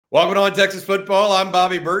Welcome on Texas Football. I'm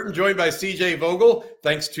Bobby Burton, joined by CJ Vogel.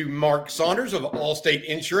 Thanks to Mark Saunders of Allstate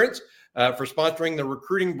Insurance for sponsoring the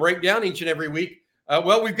recruiting breakdown each and every week.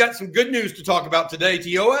 We've got some good news to talk about today.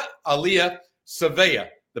 Tioa Alia Savea,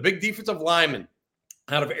 the big defensive lineman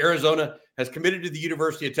out of Arizona, has committed to the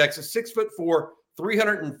University of Texas. 6'4",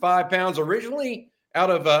 305 pounds, originally out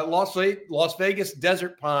of Las Vegas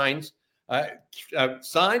Desert Pines,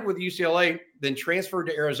 signed with UCLA, then transferred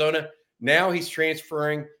to Arizona. Now he's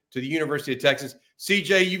transferring to the University of Texas.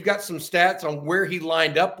 CJ, you've got some stats on where he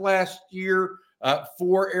lined up last year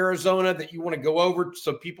for Arizona that you want to go over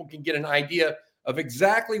so people can get an idea of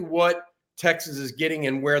exactly what Texas is getting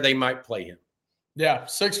and where they might play him. Yeah,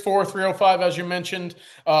 6'4", 305, as you mentioned.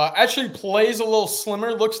 Actually plays a little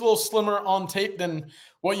slimmer, looks a little slimmer on tape than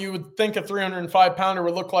what you would think a 305-pounder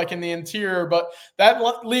would look like in the interior. But that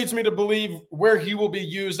leads me to believe where he will be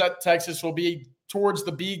used at Texas will be towards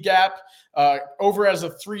the B gap, over as a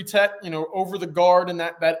 3-tech, over the guard in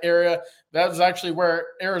that area. That is actually where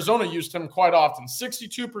Arizona used him quite often.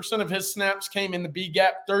 62% of his snaps came in the B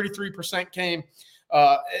gap, 33% came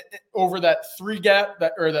over that 3 gap,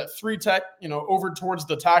 that 3-tech, over towards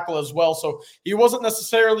the tackle as well. So he wasn't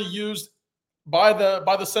necessarily used by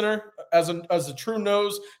the center as a true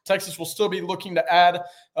nose. Texas will still be looking to add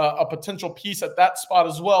a potential piece at that spot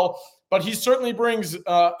as well. But he certainly brings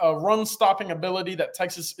a run-stopping ability that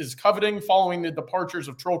Texas is coveting following the departures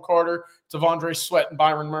of Trill Carter, T'Vondre Sweat, and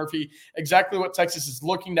Byron Murphy. Exactly what Texas is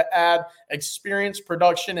looking to add: experience,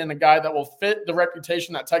 production, and a guy that will fit the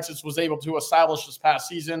reputation that Texas was able to establish this past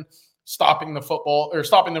season, stopping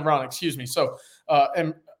the run, excuse me. So,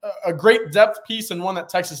 and a great depth piece and one that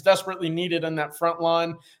Texas desperately needed in that front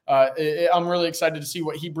line. I'm really excited to see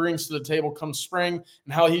what he brings to the table come spring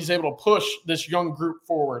and how he's able to push this young group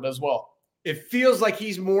forward as well. It feels like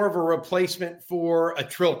he's more of a replacement for a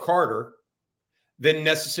Trill Carter than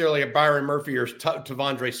necessarily a Byron Murphy or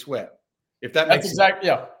T'Vondre Sweat, if that makes sense. Exactly,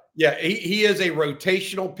 yeah. Yeah, he is a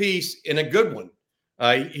rotational piece and a good one.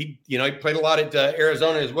 He played a lot at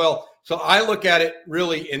Arizona as well. So I look at it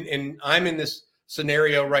really, and I'm in this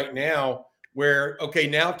scenario right now where, okay,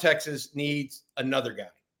 now Texas needs another guy.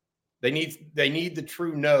 They need the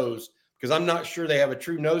true nose, because I'm not sure they have a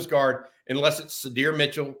true nose guard unless it's Sadir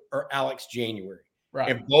Mitchell or Alex January.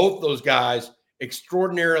 Right. And both those guys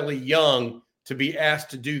extraordinarily young to be asked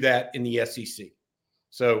to do that in the SEC.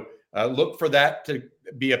 So look for that to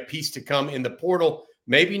be a piece to come in the portal.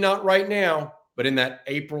 Maybe not right now, but in that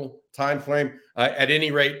April timeframe. At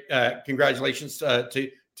any rate, congratulations to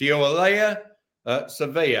Tioa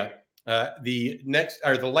Savea,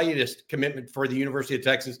 the latest commitment for the University of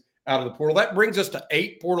Texas out of the portal. That brings us to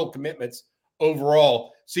 8 portal commitments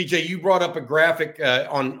overall. CJ, you brought up a graphic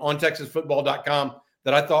on TexasFootball.com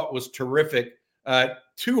that I thought was terrific.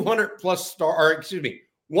 100 plus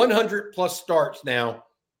starts now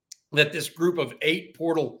that this group of 8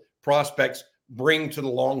 portal prospects bring to the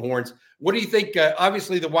Longhorns. What do you think?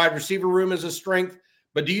 Obviously, the wide receiver room is a strength,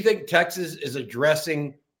 but do you think Texas is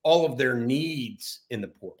addressing all of their needs in the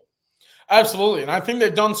portal? Absolutely. And I think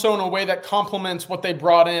they've done so in a way that complements what they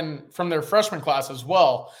brought in from their freshman class as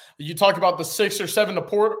well. You talk about the 6 or 7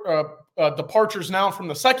 departures now from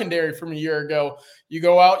the secondary from a year ago. You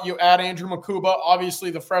go out, you add Andrew Makuba. Obviously,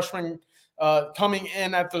 the freshmen coming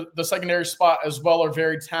in at the secondary spot as well are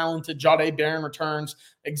very talented. Jahdae Barron returns.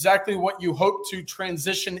 Exactly what you hope to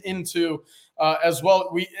transition into as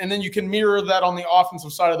well. And then you can mirror that on the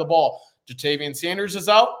offensive side of the ball. Jatavian Sanders is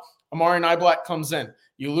out. Amari Niblack comes in.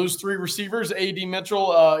 You lose 3 receivers, A.D.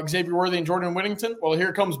 Mitchell, Xavier Worthy, and Jordan Whittington. Well,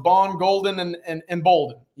 here comes Bond, Golden, and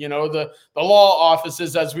Bolden. The law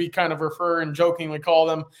offices, as we kind of refer and jokingly call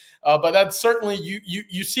them. But that's certainly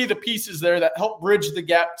you see the pieces there that help bridge the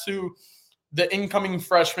gap to the incoming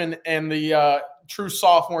freshmen and the true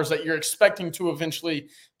sophomores that you're expecting to eventually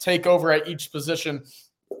take over at each position.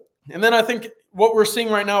 And then I think what we're seeing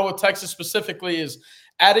right now with Texas specifically is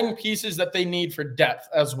adding pieces that they need for depth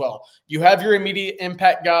as well. You have your immediate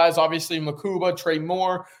impact guys, obviously Makuba, Trey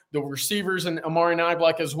Moore, the receivers, and Amari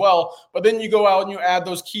Niblack as well. But then you go out and you add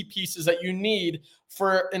those key pieces that you need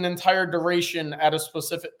for an entire duration at a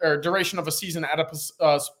specific duration of a season at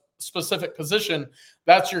a specific position.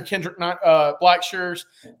 That's your Kendrick Blackshears.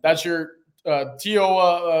 That's your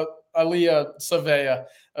Tioa Alia Savea.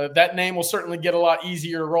 That name will certainly get a lot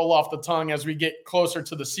easier to roll off the tongue as we get closer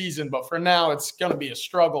to the season. But for now, it's going to be a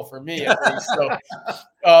struggle for me at least. So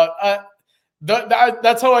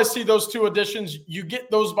that's how I see those 2 additions. You get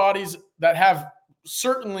those bodies that have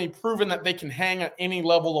certainly proven that they can hang at any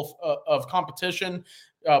level of competition.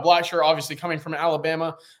 Blackshear, obviously coming from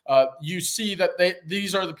Alabama, you see that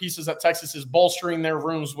these are the pieces that Texas is bolstering their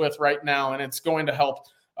rooms with right now, and it's going to help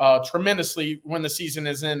tremendously when the season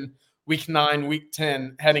is in week 9, week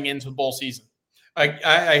 10, heading into bowl season.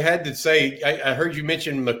 I had to say, I heard you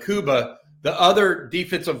mention Makuba. The other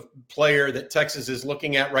defensive player that Texas is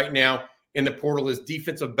looking at right now in the portal is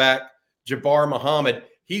defensive back Jabbar Muhammad.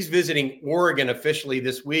 He's visiting Oregon officially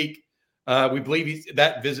this week. We believe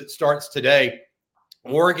that visit starts today.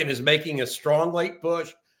 Oregon is making a strong late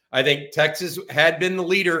push. I think Texas had been the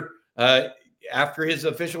leader after his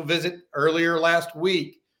official visit earlier last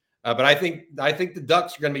week. But I think the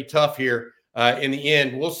Ducks are going to be tough here in the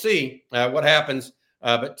end. We'll see what happens.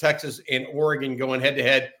 But Texas and Oregon going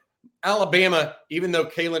head-to-head. Alabama, even though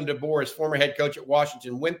Kalen DeBoer, his former head coach at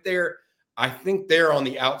Washington, went there, I think they're on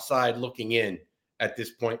the outside looking in at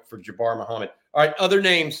this point for Jabbar Muhammad. All right, other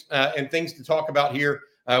names and things to talk about here.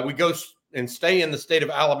 We go and stay in the state of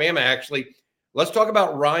Alabama, actually. Let's talk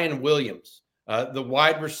about Ryan Williams, the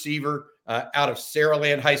wide receiver out of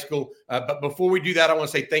Saraland High School. But before we do that, I want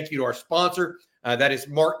to say thank you to our sponsor. That is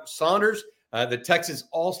Mark Saunders, the Texas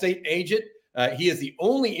All-State agent. He is the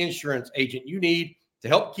only insurance agent you need to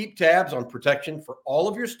help keep tabs on protection for all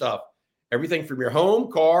of your stuff, everything from your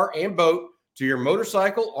home, car, and boat to your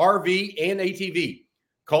motorcycle, RV, and ATV.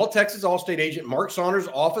 Call Texas All-State agent Mark Saunders'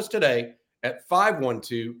 office today at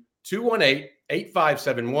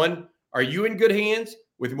 512-218-8571. Are you in good hands?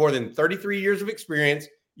 With more than 33 years of experience,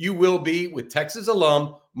 you will be with Texas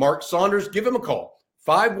alum Mark Saunders. Give him a call,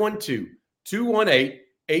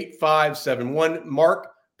 512-218-8571. Mark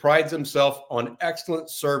prides himself on excellent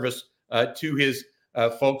service to his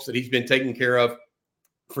folks that he's been taking care of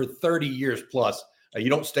for 30 years plus. You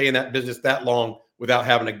don't stay in that business that long without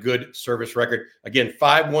having a good service record. Again,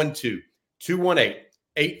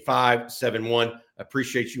 512-218-8571.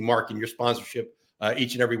 Appreciate you, Mark, and your sponsorship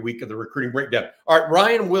each and every week of the Recruiting Breakdown. All right,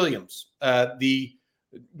 Ryan Williams,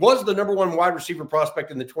 was the number one wide receiver prospect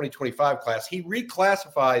in the 2025 class. He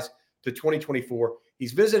reclassifies to 2024.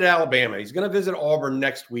 He's visited Alabama. He's going to visit Auburn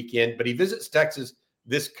next weekend, but he visits Texas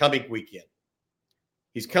this coming weekend.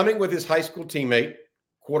 He's coming with his high school teammate,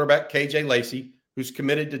 quarterback KJ Lacey, who's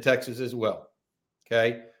committed to Texas as well.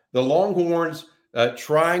 Okay. The Longhorns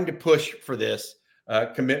trying to push for this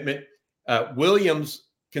commitment. Williams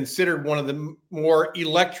considered one of the more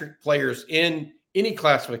electric players in any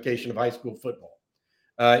classification of high school football.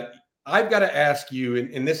 I've got to ask you,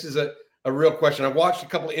 and this is a real question. I watched a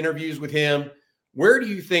couple of interviews with him. Where do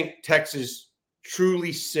you think Texas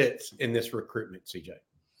truly sits in this recruitment, CJ?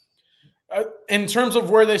 In terms of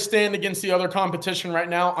where they stand against the other competition right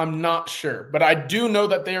now, I'm not sure. But I do know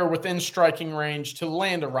that they are within striking range to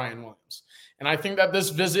land a Ryan Williams. And I think that this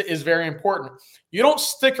visit is very important. You don't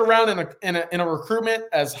stick around in a recruitment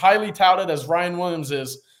as highly touted as Ryan Williams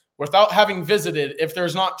is without having visited if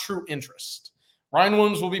there's not true interest. Ryan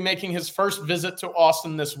Williams will be making his first visit to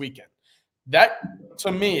Austin this weekend. That,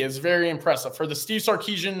 to me, is very impressive. For the Steve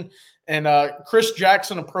Sarkisian and Chris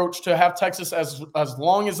Jackson approach to have Texas as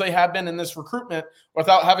long as they have been in this recruitment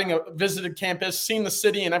without having visited campus, seen the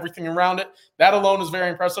city and everything around it, that alone is very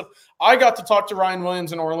impressive. I got to talk to Ryan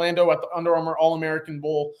Williams in Orlando at the Under Armour All-American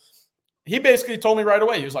Bowl. He basically told me right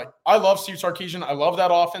away, he was like, I love Steve Sarkisian. I love that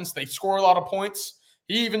offense. They score a lot of points.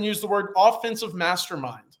 He even used the word offensive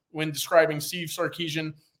mastermind when describing Steve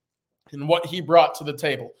Sarkisian and what he brought to the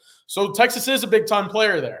table. So Texas is a big-time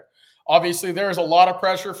player there. Obviously, there is a lot of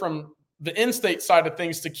pressure from the in-state side of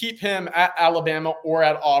things to keep him at Alabama or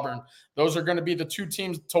at Auburn. Those are going to be the two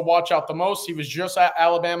teams to watch out the most. He was just at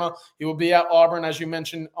Alabama. He will be at Auburn, as you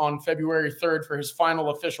mentioned, on February 3rd for his final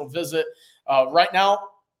official visit. Right now,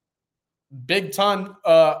 big-time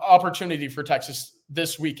opportunity for Texas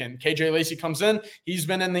this weekend. KJ Lacey comes in. He's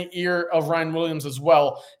been in the ear of Ryan Williams as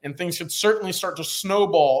well, and things could certainly start to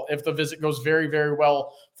snowball if the visit goes very, very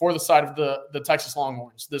well for the side of the Texas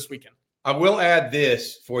Longhorns this weekend. I will add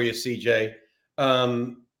this for you, CJ.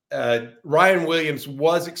 Ryan Williams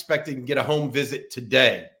was expecting to get a home visit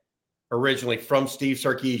today, originally from Steve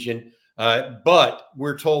Sarkisian, but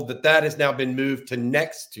we're told that has now been moved to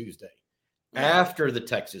next Tuesday after the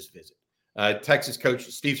Texas visit. Texas coach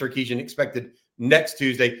Steve Sarkisian expected next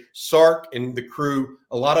Tuesday. Sark and the crew,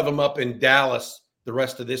 a lot of them up in Dallas the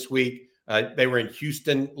rest of this week. They were in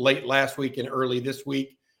Houston late last week and early this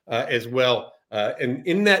week as well. And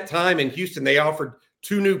in that time in Houston, they offered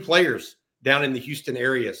 2 new players down in the Houston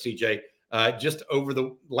area, CJ, just over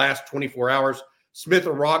the last 24 hours. Smith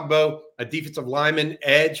Orogbo, a defensive lineman,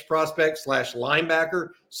 edge prospect /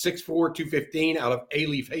 linebacker, 6'4", 215 out of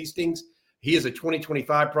A-Leaf Hastings. He is a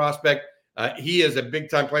 2025 prospect. He is a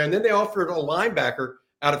big-time player. And then they offered a linebacker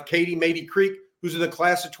out of Katy Matey Creek, who's in the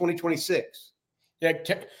class of 2026. Yeah,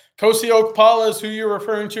 Kosi Okpala is who you're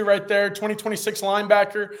referring to right there, 2026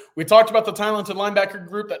 linebacker. We talked about the talented linebacker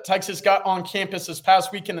group that Texas got on campus this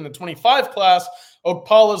past weekend in the 25 class.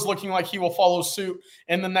 Okpala is looking like he will follow suit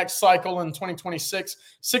in the next cycle in 2026.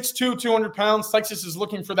 6'2", 200 pounds. Texas is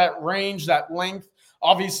looking for that range, that length,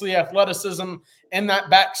 obviously athleticism, and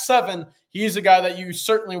that back seven. He's a guy that you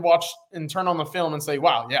certainly watch and turn on the film and say,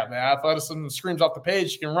 wow, yeah, the athleticism screams off the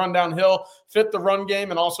page. He can run downhill, fit the run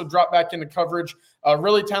game, and also drop back into coverage. A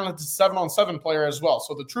really talented 7-on-7 player as well.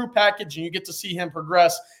 So the true package, and you get to see him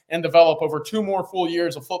progress and develop over 2 more full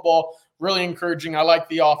years of football. Really encouraging. I like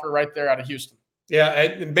the offer right there out of Houston. Yeah,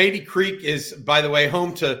 and Beatty Creek is, by the way,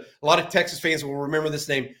 home to a lot of Texas fans will remember this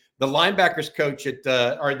name. The linebackers coach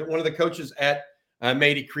one of the coaches at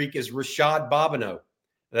Beatty Creek is Rashad Bobineau,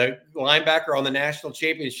 the linebacker on the national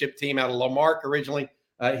championship team out of Lamarck originally.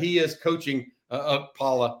 He is coaching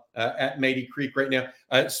Paula at Beatty Creek right now.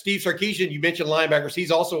 Steve Sarkisian, you mentioned linebackers.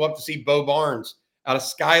 He's also up to see Bo Barnes out of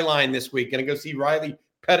Skyline this week. Going to go see Riley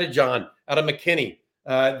Pettijohn out of McKinney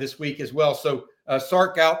this week as well. So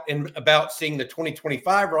Sark out and about seeing the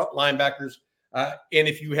 2025 linebackers. And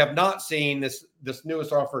if you have not seen this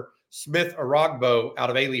newest offer, Smith Arogbo out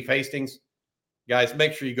of A-Leaf Hastings, guys,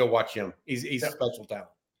 make sure you go watch him. He's a special talent.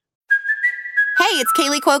 Hey, it's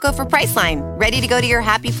Kaylee Cuoco for Priceline. Ready to go to your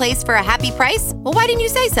happy place for a happy price? Well, why didn't you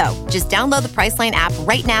say so? Just download the Priceline app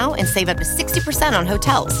right now and save up to 60% on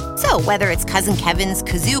hotels. So whether it's Cousin Kevin's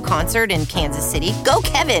Kazoo Concert in Kansas City, go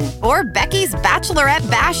Kevin, or Becky's Bachelorette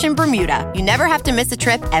Bash in Bermuda, you never have to miss a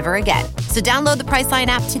trip ever again. So download the Priceline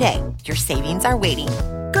app today. Your savings are waiting.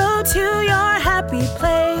 Go to your happy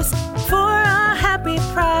place for a happy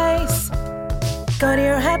price. Go to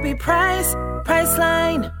your happy price,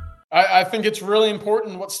 Priceline. I think it's really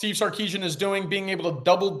important what Steve Sarkisian is doing, being able to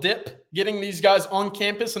double dip, getting these guys on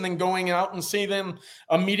campus and then going out and see them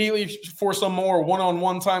immediately for some more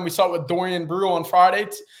one-on-one time. We saw it with Dorian Brew on Friday.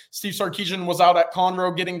 Steve Sarkisian was out at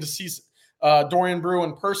Conroe getting to see Dorian Brew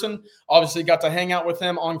in person. Obviously got to hang out with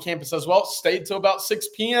him on campus as well. Stayed till about 6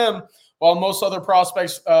 p.m. while most other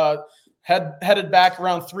prospects headed back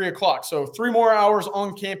around 3 o'clock. So 3 more hours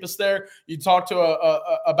on campus there. You talk to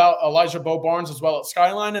about Elijah Bo Barnes as well at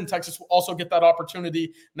Skyline, and Texas will also get that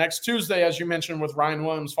opportunity next Tuesday, as you mentioned, with Ryan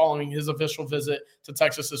Williams following his official visit to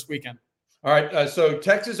Texas this weekend. All right. So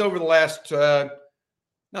Texas over the last,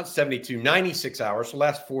 not 72, 96 hours, the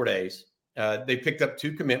last 4 days, they picked up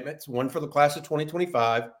 2 commitments, one for the class of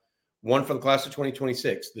 2025, one for the class of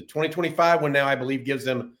 2026. The 2025 one now, I believe, gives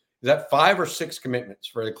them, is that 5 or 6 commitments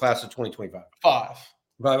for the class of 2025? 5.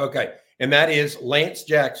 Okay. And that is Lance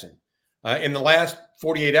Jackson. In the last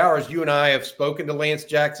 48 hours, you and I have spoken to Lance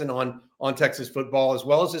Jackson on Texas football, as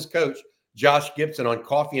well as his coach, Josh Gibson, on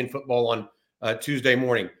Coffee and Football on Tuesday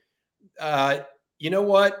morning. You know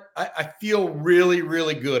what? I feel really,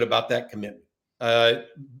 really good about that commitment.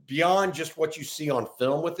 Beyond just what you see on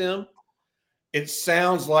film with him, it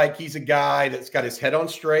sounds like he's a guy that's got his head on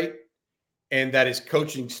straight, and that his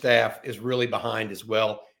coaching staff is really behind as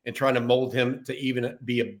well and trying to mold him to even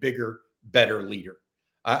be a bigger, better leader.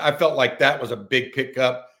 I felt like that was a big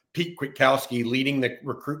pickup. Pete Kwiatkowski leading the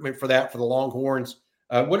recruitment for that for the Longhorns.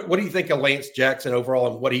 What do you think of Lance Jackson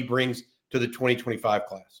overall and what he brings to the 2025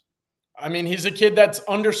 class? I mean, he's a kid that's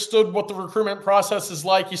understood what the recruitment process is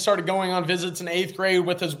like. He started going on visits in 8th grade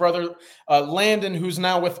with his brother, Landon, who's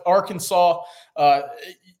now with Arkansas.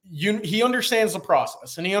 He understands the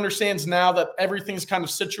process, and he understands now that everything's kind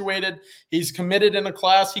of situated. He's committed in a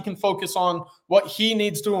class. He can focus on what he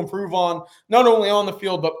needs to improve on, not only on the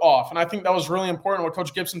field, but off. And I think that was really important. What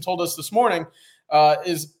Coach Gibson told us this morning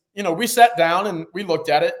is, we sat down and we looked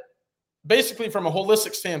at it basically from a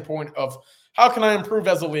holistic standpoint of how can I improve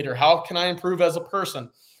as a leader? How can I improve as a person?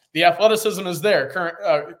 The athleticism is there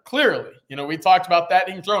clearly. We talked about that.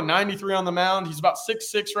 He can throw 93 on the mound. He's about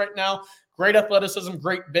 6'6" right now. Great athleticism,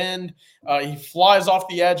 great bend. He flies off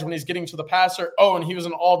the edge when he's getting to the passer. Oh, and he was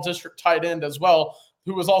an all-district tight end as well,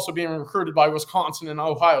 who was also being recruited by Wisconsin and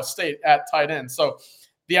Ohio State at tight end. So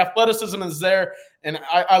the athleticism is there, and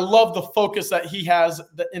I love the focus that he has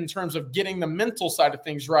in terms of getting the mental side of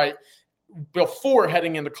things right before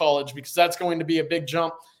heading into college, because that's going to be a big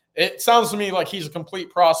jump. It sounds to me like he's a complete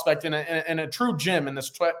prospect and a true gem in this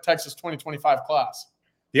Texas 2025 class.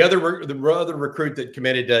 The other recruit that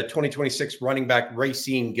committed 2026 running back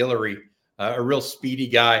Racine Guillory, a real speedy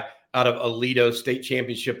guy out of Aledo State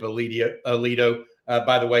Championship. Aledo,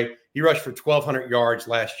 by the way, he rushed for 1,200 yards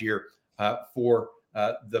last year for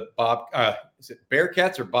the is it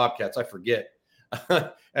Bearcats or Bobcats? I forget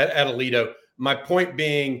at Aledo. My point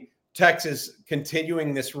being, Texas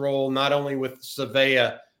continuing this role not only with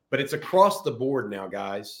Savea, but it's across the board now,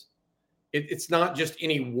 guys. it's not just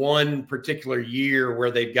any one particular year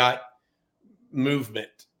where they've got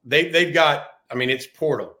movement. They've got, I mean, it's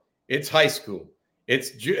portal, it's high school,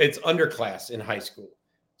 it's underclass in high school.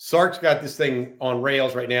 Sark's got this thing on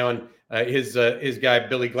rails right now, and his guy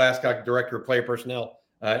Billy Glasscock, director of player personnel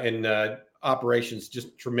and operations,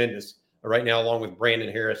 just tremendous right now, along with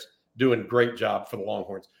Brandon Harris, doing a great job for the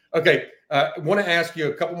Longhorns. Okay, I want to ask you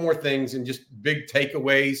a couple more things and just big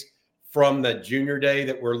takeaways from the junior day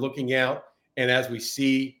that we're looking out, and as we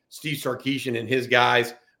see Steve Sarkisian and his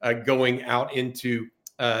guys going out into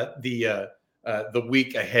the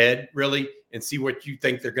week ahead, really, and see what you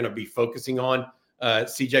think they're going to be focusing on.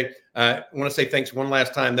 CJ, I want to say thanks one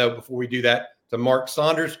last time, though, before we do that, to Mark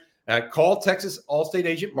Saunders. Call Texas Allstate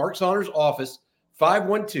agent Mark Saunders' office,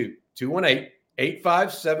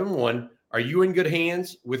 512-218-8571. Are you in good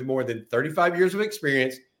hands? With more than 35 years of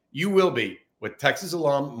experience, you will be with Texas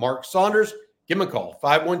alum Mark Saunders. Give him a call,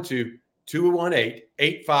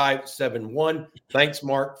 512-218-8571. Thanks,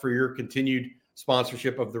 Mark, for your continued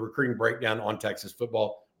sponsorship of the Recruiting Breakdown on Texas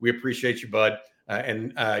football. We appreciate you, bud,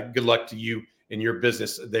 and good luck to you in your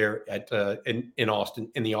business there at in Austin,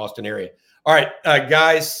 in the Austin area. All right,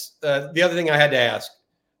 guys, the other thing I had to ask,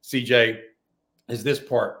 CJ, is this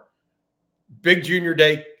part. Big junior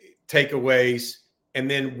day takeaways, and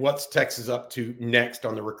then what's Texas up to next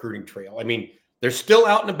on the recruiting trail? I mean, they're still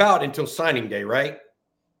out and about until signing day, right?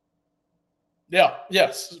 Yeah,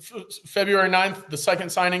 yes. February 9th, the second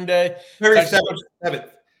signing day. February 7th,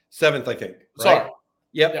 I think. Right? Sorry.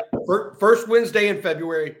 Yep. Yeah. First Wednesday in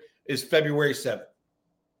February is February 7th.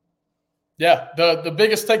 Yeah, the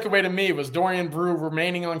biggest takeaway to me was Dorian Brew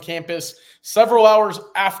remaining on campus several hours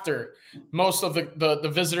after most of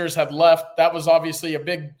the visitors had left. That was obviously a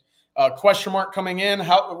big question mark coming in.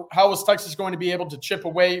 How was Texas going to be able to chip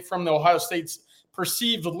away from the Ohio State's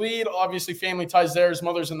perceived lead? Obviously, family ties there. His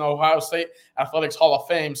mother's in the Ohio State Athletics Hall of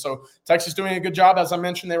Fame. So Texas doing a good job. As I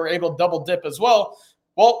mentioned, they were able to double dip as well.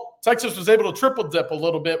 Well, Texas was able to triple dip a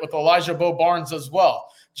little bit with Elijah Bo Barnes as well.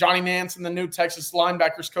 Johnny Nansen, the new Texas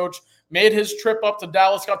linebackers coach, made his trip up to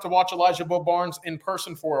Dallas, got to watch Elijah Bo Barnes in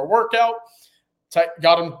person for a workout.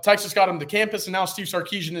 Texas got him to campus, and now Steve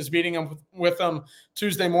Sarkisian is meeting him with him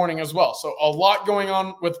Tuesday morning as well. So a lot going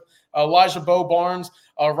on with Elijah Bo Barnes.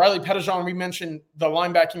 Riley Pettijohn, we mentioned the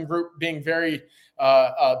linebacking group being very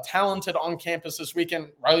talented on campus this weekend.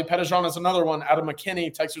 Riley Pettijohn is another one out of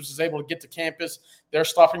McKinney. Texas is able to get to campus. They're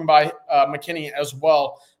stopping by McKinney as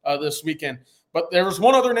well this weekend. But there was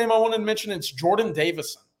one other name I wanted to mention. It's Jordan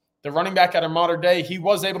Davison, the running back at Armada Day. He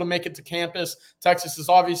was able to make it to campus. Texas is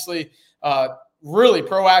obviously really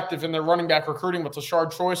proactive in their running back recruiting with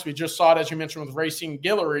Tashard Choice. We just saw it, as you mentioned, with Racine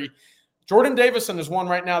Guillory. Jordan Davison is one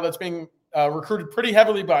right now that's being recruited pretty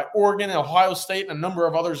heavily by Oregon, Ohio State, and a number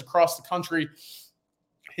of others across the country.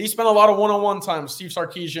 He spent a lot of one-on-one time with Steve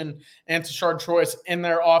Sarkisian and Tashard Choice in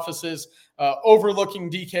their offices, overlooking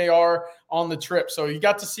DKR on the trip. So you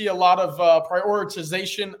got to see a lot of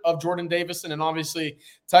prioritization of Jordan Davison, and obviously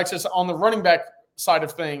Texas on the running back side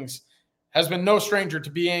of things has been no stranger to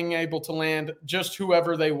being able to land just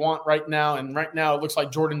whoever they want right now. And right now it looks like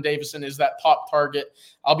Jordan Davison is that top target.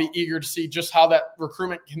 I'll be eager to see just how that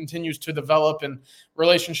recruitment continues to develop in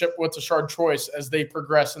relationship with Tashard Choice as they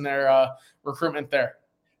progress in their recruitment there.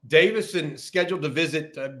 Davison scheduled to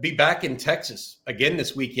be back in Texas again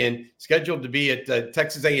this weekend, scheduled to be at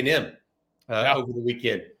Texas A&M over the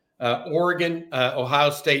weekend. Oregon, Ohio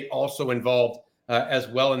State also involved as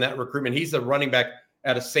well in that recruitment. He's the running back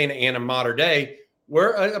out of Santa Ana Mater Dei.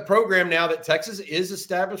 We're a program now that Texas is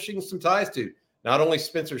establishing some ties to. Not only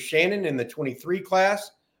Spencer Shannon in the 23 class,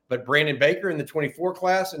 but Brandon Baker in the 24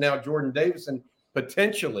 class, and now Jordan Davison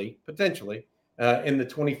potentially in the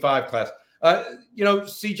 25 class.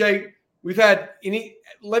 CJ,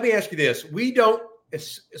 let me ask you this. We don't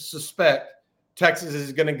suspect Texas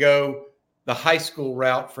is going to go the high school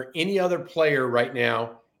route for any other player right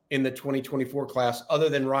now in the 2024 class other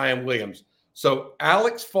than Ryan Williams. So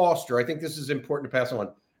Alex Foster, I think this is important to pass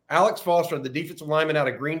on. Alex Foster, the defensive lineman out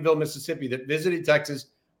of Greenville, Mississippi, that visited Texas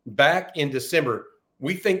back in December.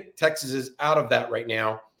 We think Texas is out of that right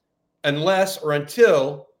now unless or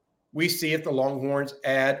until we see if the Longhorns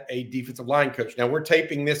add a defensive line coach. Now, we're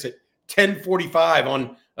taping this at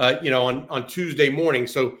 10:45 on Tuesday morning.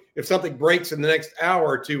 So if something breaks in the next hour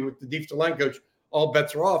or two with the defensive line coach, all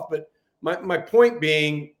bets are off. But my point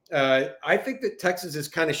being, I think that Texas has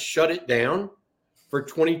kind of shut it down for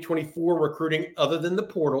 2024 recruiting other than the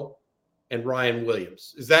portal and Ryan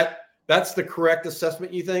Williams. That's the correct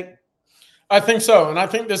assessment, you think? I think so. And I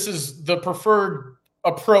think this is the preferred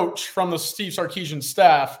approach from the Steve Sarkisian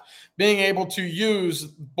staff, being able to use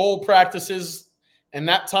bowl practices and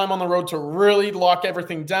that time on the road to really lock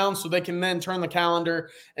everything down so they can then turn the calendar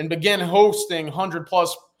and begin hosting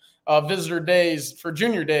 100-plus visitor days for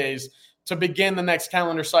junior days to begin the next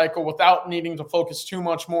calendar cycle without needing to focus too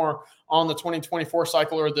much more on the 2024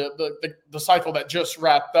 cycle or the cycle that just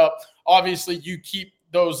wrapped up. Obviously, you keep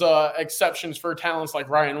those exceptions for talents like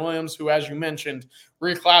Ryan Williams, who, as you mentioned,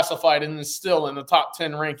 reclassified and is still in the top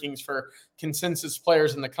 10 rankings for consensus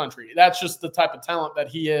players in the country. That's just the type of talent that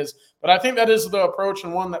he is. But I think that is the approach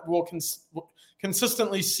and one that we'll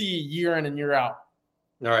consistently see year in and year out.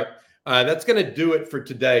 All right. That's going to do it for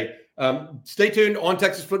today. Stay tuned on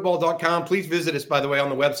TexasFootball.com. Please visit us, by the way, on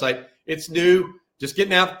the website. It's new. Just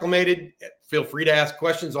getting acclimated. Feel free to ask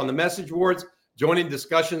questions on the message boards. Join in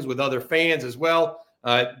discussions with other fans as well.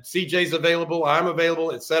 CJ's available. I'm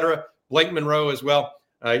available, etc. Blake Monroe as well.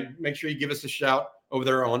 Make sure you give us a shout over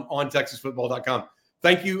there on TexasFootball.com.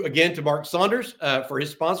 Thank you again to Mark Saunders for his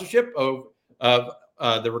sponsorship of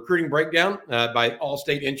the Recruiting Breakdown by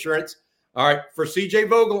Allstate Insurance. All right. For CJ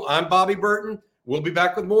Vogel, I'm Bobby Burton. We'll be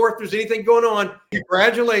back with more if there's anything going on.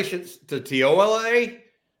 Congratulations to TOLA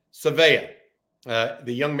Savea,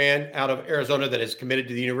 the young man out of Arizona that is committed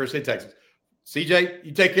to the University of Texas. CJ,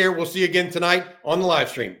 you take care. We'll see you again tonight on the live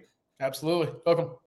stream. Absolutely. Welcome.